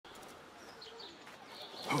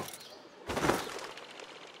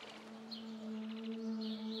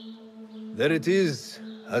There it is,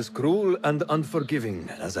 as cruel and unforgiving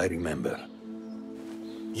as I remember.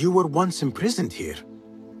 You were once imprisoned here.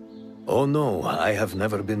 Oh no, I have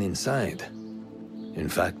never been inside. In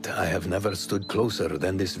fact, I have never stood closer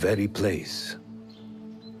than this very place.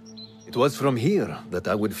 It was from here that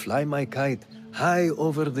I would fly my kite high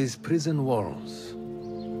over these prison walls.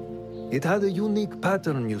 It had a unique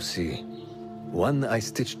pattern, you see. One I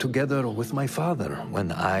stitched together with my father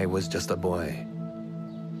when I was just a boy.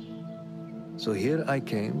 So here I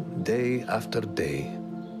came, day after day,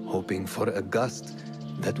 hoping for a gust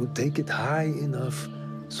that would take it high enough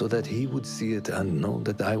so that he would see it and know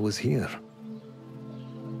that I was here.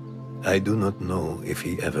 I do not know if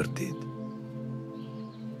he ever did.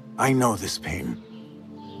 I know this pain,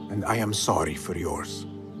 and I am sorry for yours.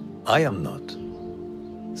 I am not.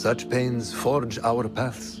 Such pains forge our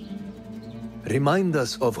paths. Remind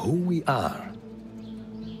us of who we are,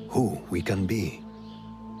 who we can be.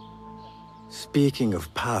 Speaking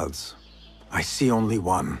of paths, I see only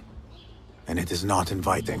one, and it is not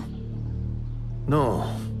inviting. No,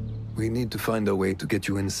 we need to find a way to get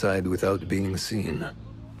you inside without being seen.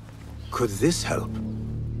 Could this help?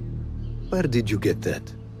 Where did you get that?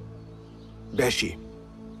 Beshi.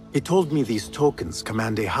 He told me these tokens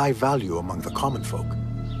command a high value among the common folk.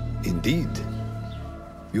 Indeed.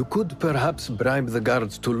 You could perhaps bribe the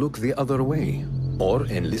guards to look the other way, or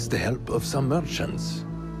enlist the help of some merchants.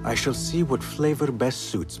 I shall see what flavor best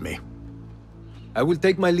suits me. I will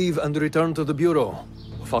take my leave and return to the bureau.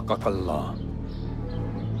 Faqakallah.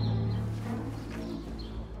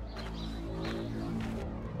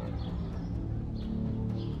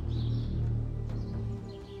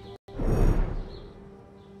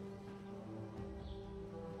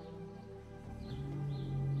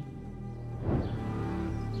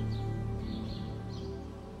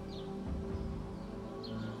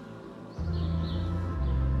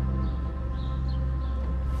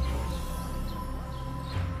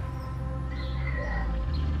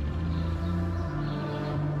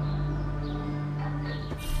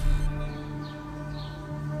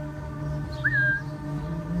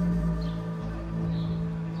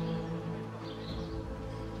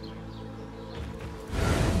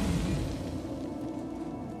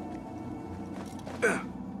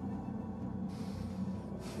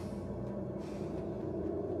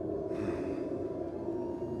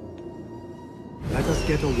 Let us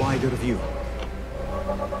get a wider view.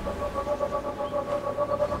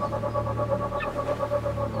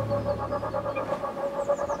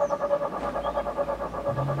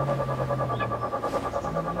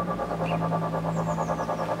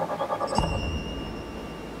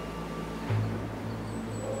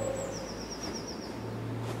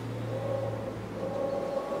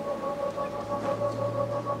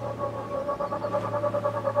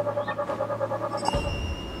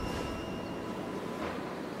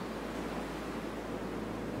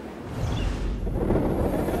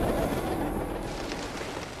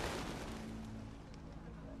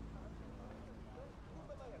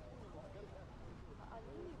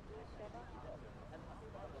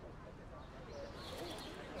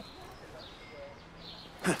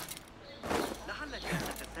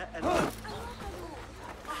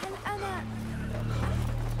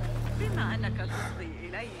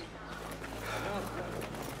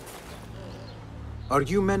 Are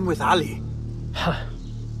you men with Ali?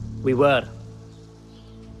 We were.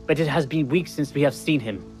 But it has been weeks since we have seen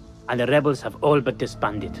him, and the rebels have all but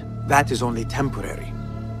disbanded. That is only temporary.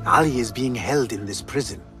 Ali is being held in this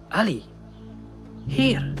prison. Ali?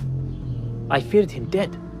 Here? I feared him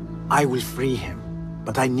dead. I will free him,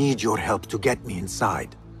 but I need your help to get me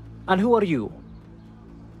inside. And who are you?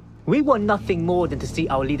 We want nothing more than to see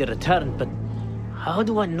our leader return, but how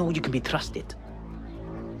do I know you can be trusted?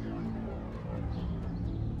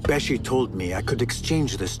 Beshi told me I could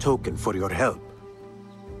exchange this token for your help.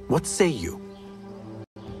 What say you?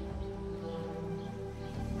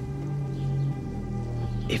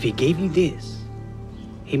 If he gave you this,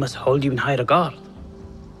 he must hold you in high regard.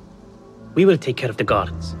 We will take care of the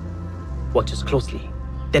guards. Watch us closely,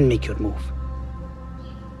 then make your move.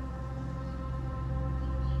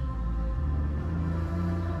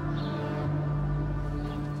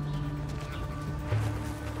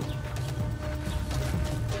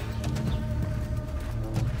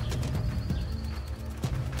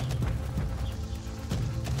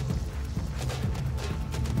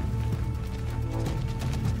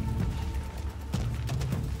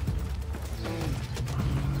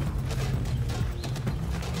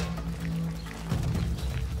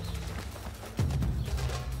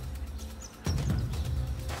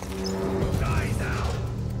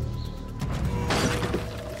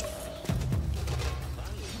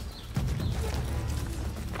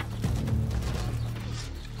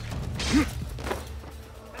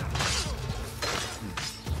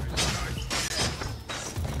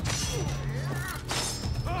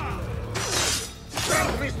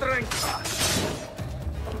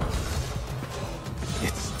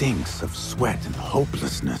 It stinks of sweat and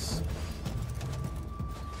hopelessness.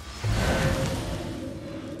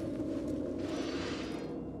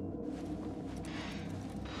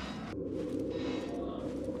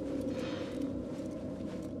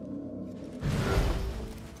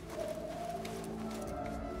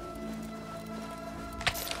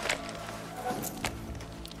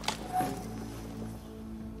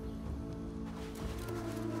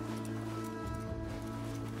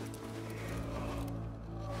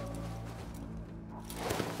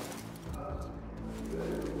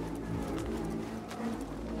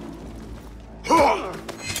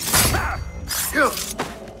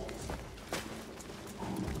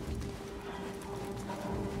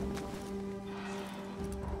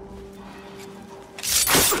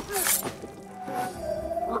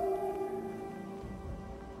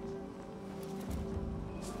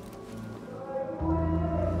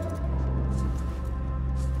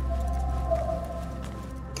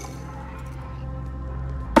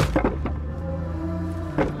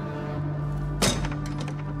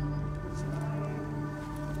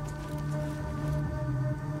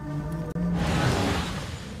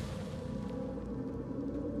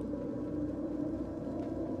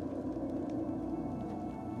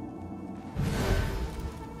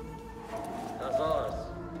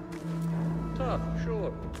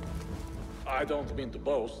 I don't mean to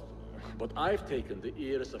boast, but I've taken the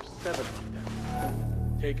ears of 7 of them.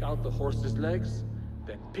 Take out the horse's legs,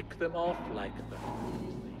 then pick them off like the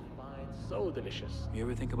meat they find so delicious. You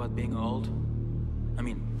ever think about being old? I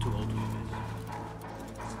mean, too old to be this.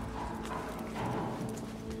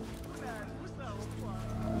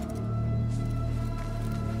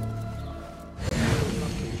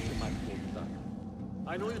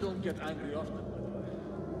 I know you don't get angry often, by the way.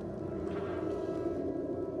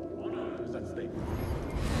 Honor is at stake.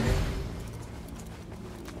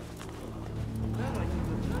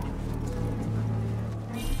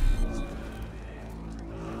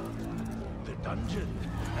 The dungeon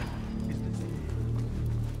is the...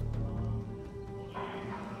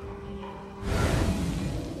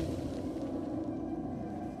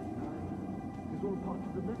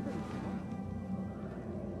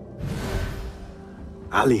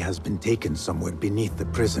 Ali has been taken somewhere beneath the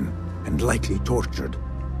prison and likely tortured.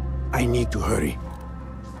 I need to hurry.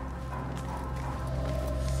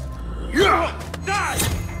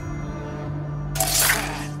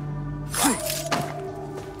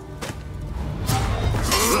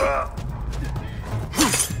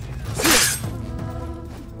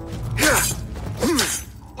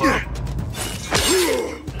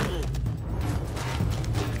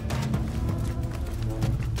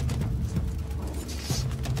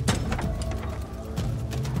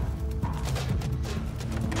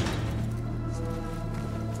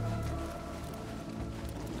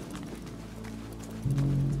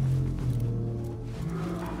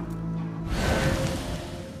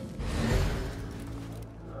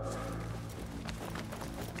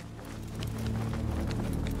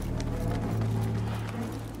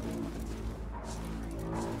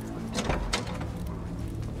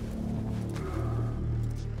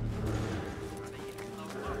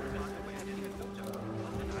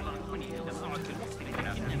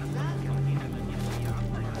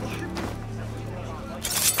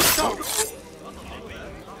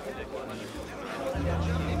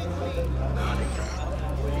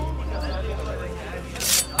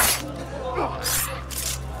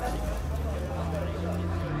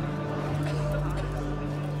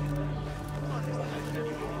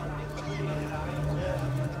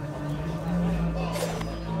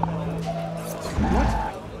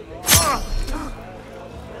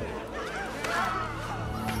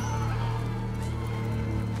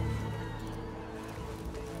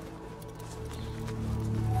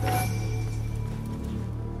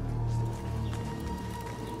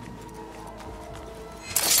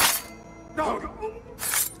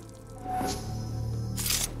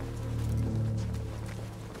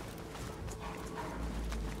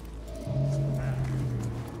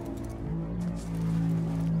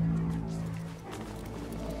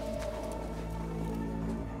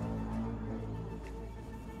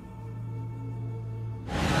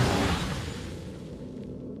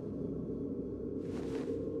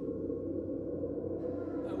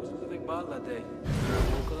 That day,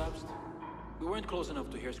 the wall collapsed. We weren't close enough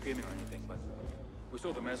to hear screaming or anything, but we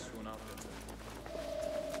saw the mess soon after.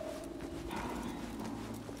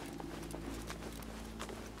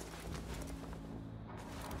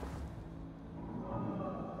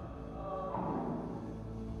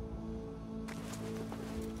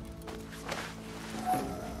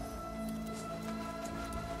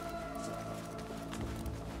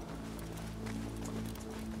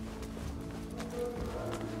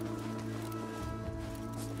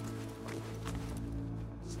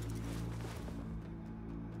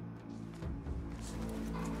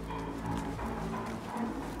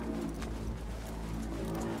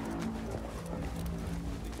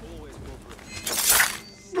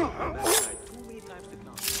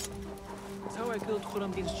 I killed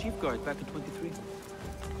Khurramdin's chief guard back in 23.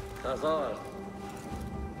 Hazard.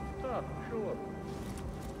 Tough, sure.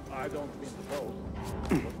 I don't mean to boast,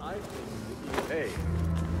 but I think the... Hey!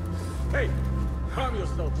 Hey! Calm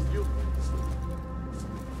yourself, would you?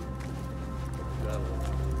 Well...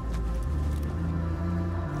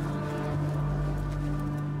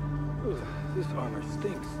 Ugh, this armor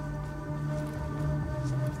stinks.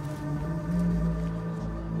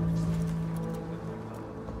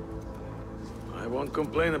 I won't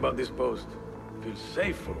complain about this post. Feel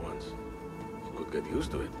safe for once. Could get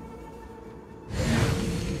used to it.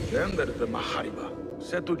 Then there's the Mahariba,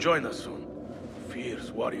 said to join us soon. Fierce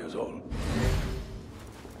warriors all.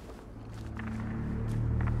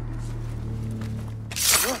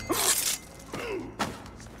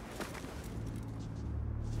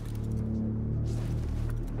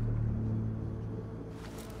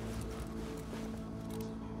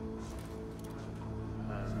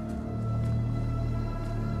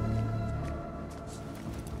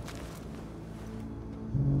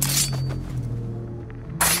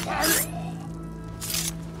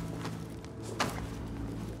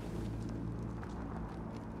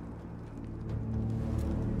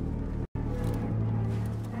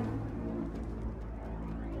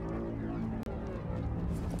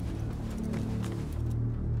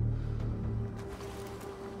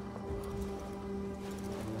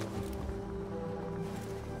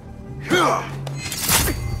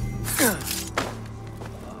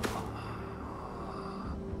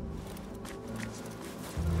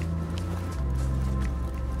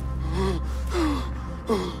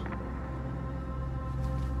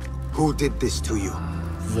 Who did this to you?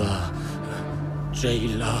 The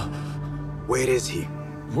jailer. Where is he?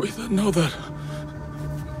 With another.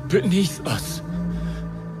 Beneath us.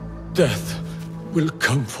 Death will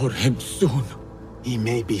come for him soon. He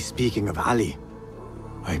may be speaking of Ali.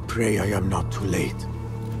 I pray I am not too late.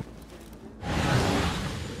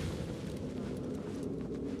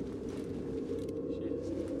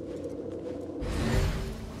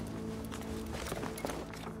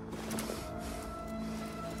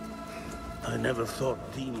 I never thought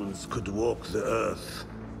demons could walk the earth.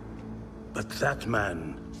 But that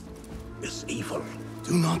man is evil.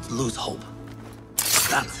 Do not lose hope.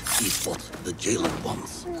 That is what the jailer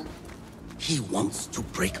wants. He wants to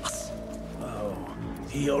break us. Oh,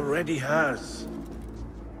 he already has.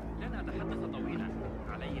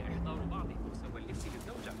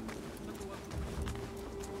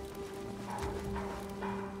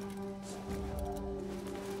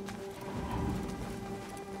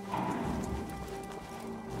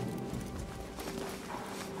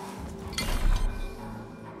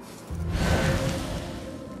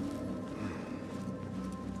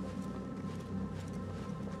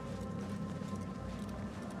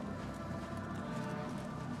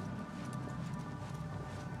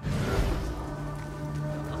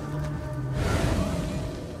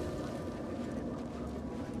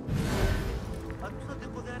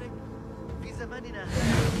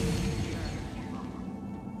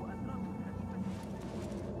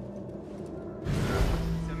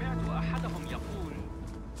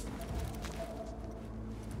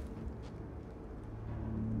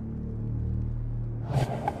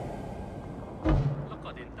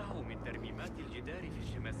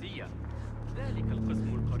 ذلك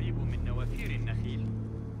القسم القريب من نوافير النخيل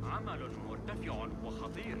عمل مرتفع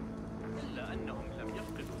وخطير، إلا أنهم لم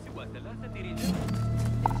يفقدوا سوى 3 رجال.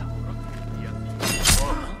 إنه رقم قياسي.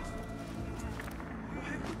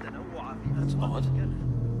 أحب التنوع في أسواق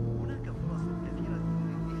الكلام. هناك فرص كثيرة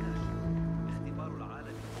للاندهاش، اختبار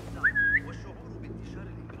العالم المفتوح والشعور بانتشار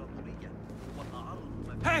الإمبراطورية والتعرض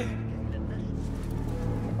إلى النشر.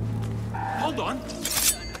 Hold on.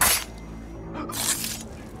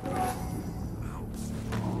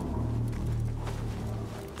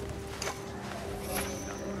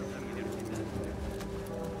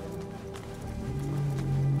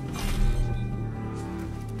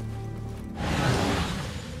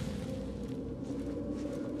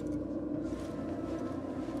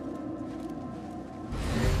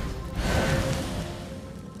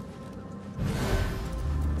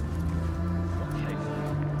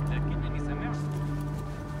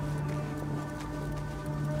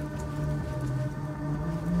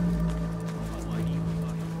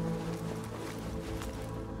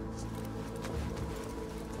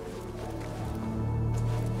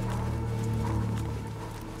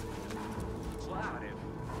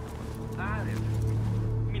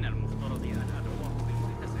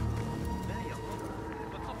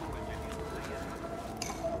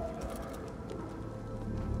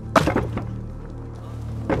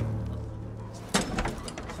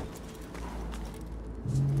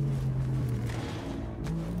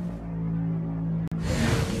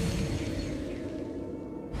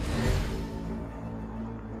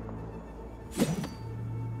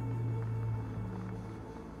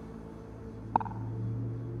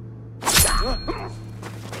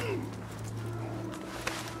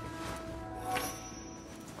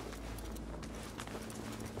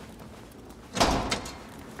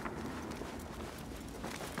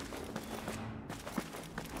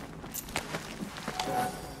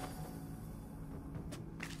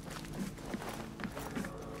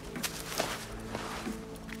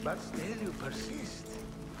 But still you persist.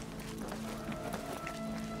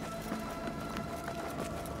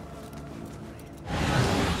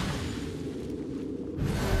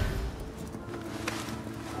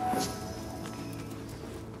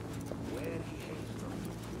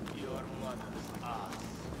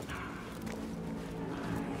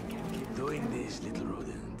 Doing this, little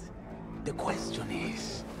rodent. The question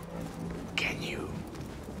is, can you?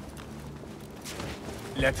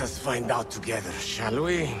 Let us find out together, shall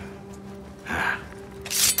we?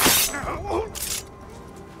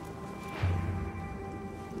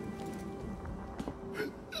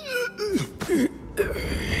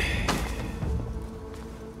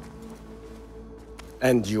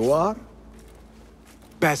 And you are?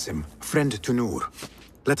 Basim, friend to Noor.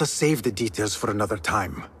 Let us save the details for another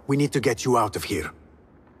time. We need to get you out of here.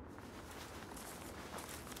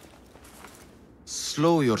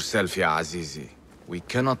 Slow yourself, ya Azizi. We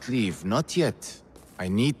cannot leave, not yet. I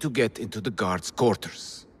need to get into the guards'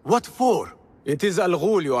 quarters. What for? It is Al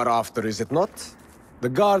Ghul you are after, is it not? The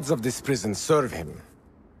guards of this prison serve him.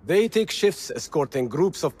 They take shifts escorting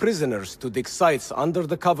groups of prisoners to dig sites under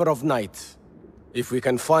the cover of night. If we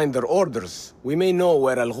can find their orders, we may know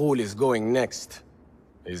where Al Ghul is going next.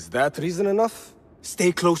 Is that reason enough?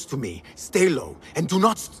 Stay close to me, stay low, and do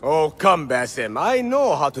not... Oh, come, Basim. I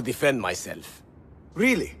know how to defend myself.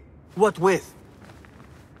 Really? What with?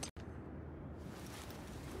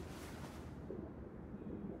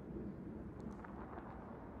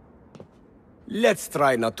 Let's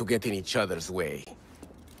try not to get in each other's way.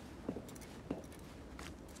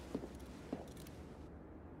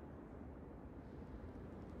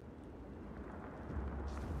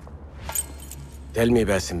 Tell me,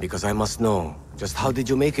 Basim, because I must know. Just how did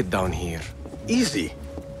you make it down here? Easy.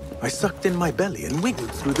 I sucked in my belly and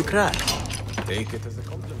wiggled through the crack. Take it as a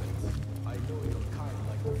compliment. I know you're kind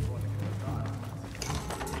like the frolic in the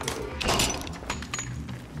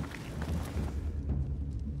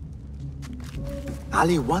dark.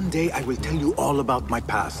 Ali, one day I will tell you all about my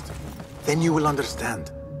past. Then you will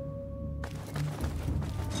understand.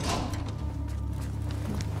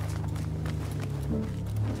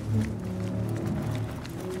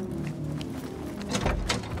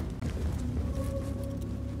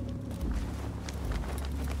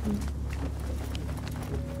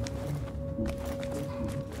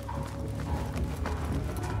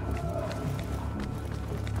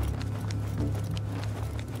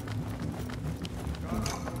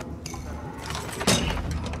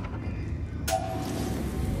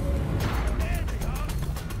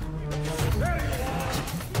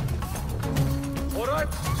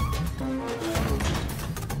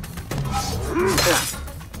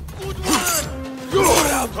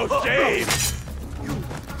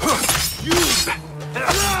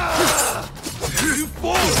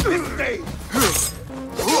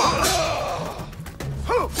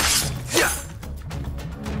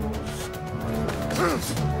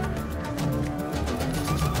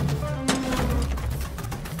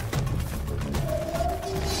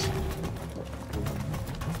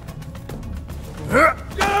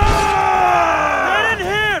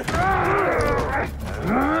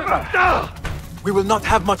 We will not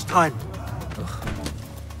have much time.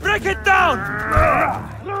 Break it down!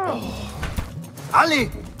 Ali!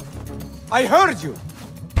 I heard you!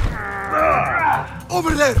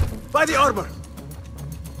 Over there, by the armor!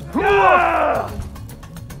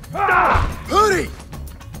 Hurry!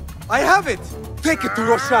 I have it! Take it to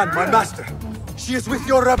Roshan, my master. She is with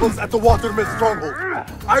your rebels at the Watermill stronghold.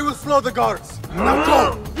 I will slow the guards. Now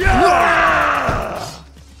go!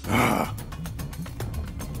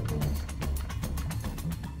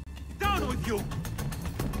 Down with you!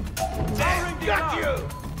 Got you!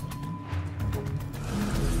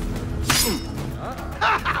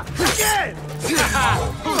 Again!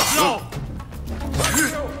 No!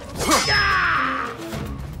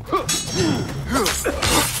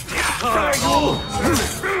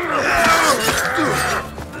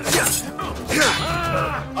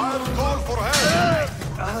 I'll call for help!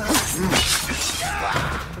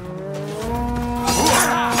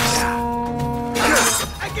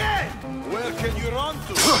 Again! Where can you run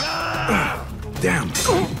to? Damn.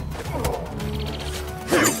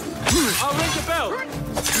 I'll ring the bell!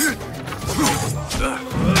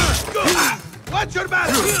 Watch your back!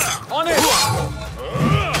 On it!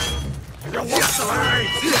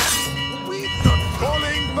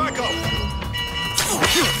 Calling backup!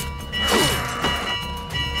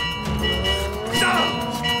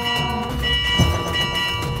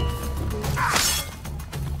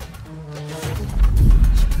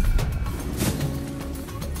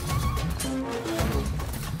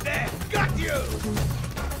 There! Got you!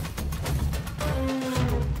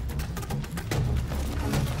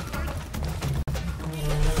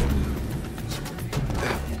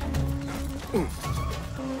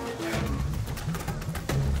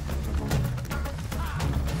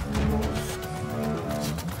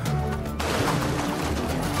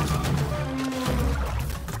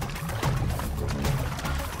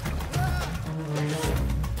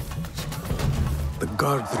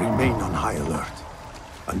 guards remain on high alert.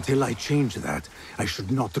 Until I change that, I should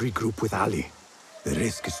not regroup with Ali. The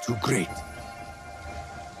risk is too great.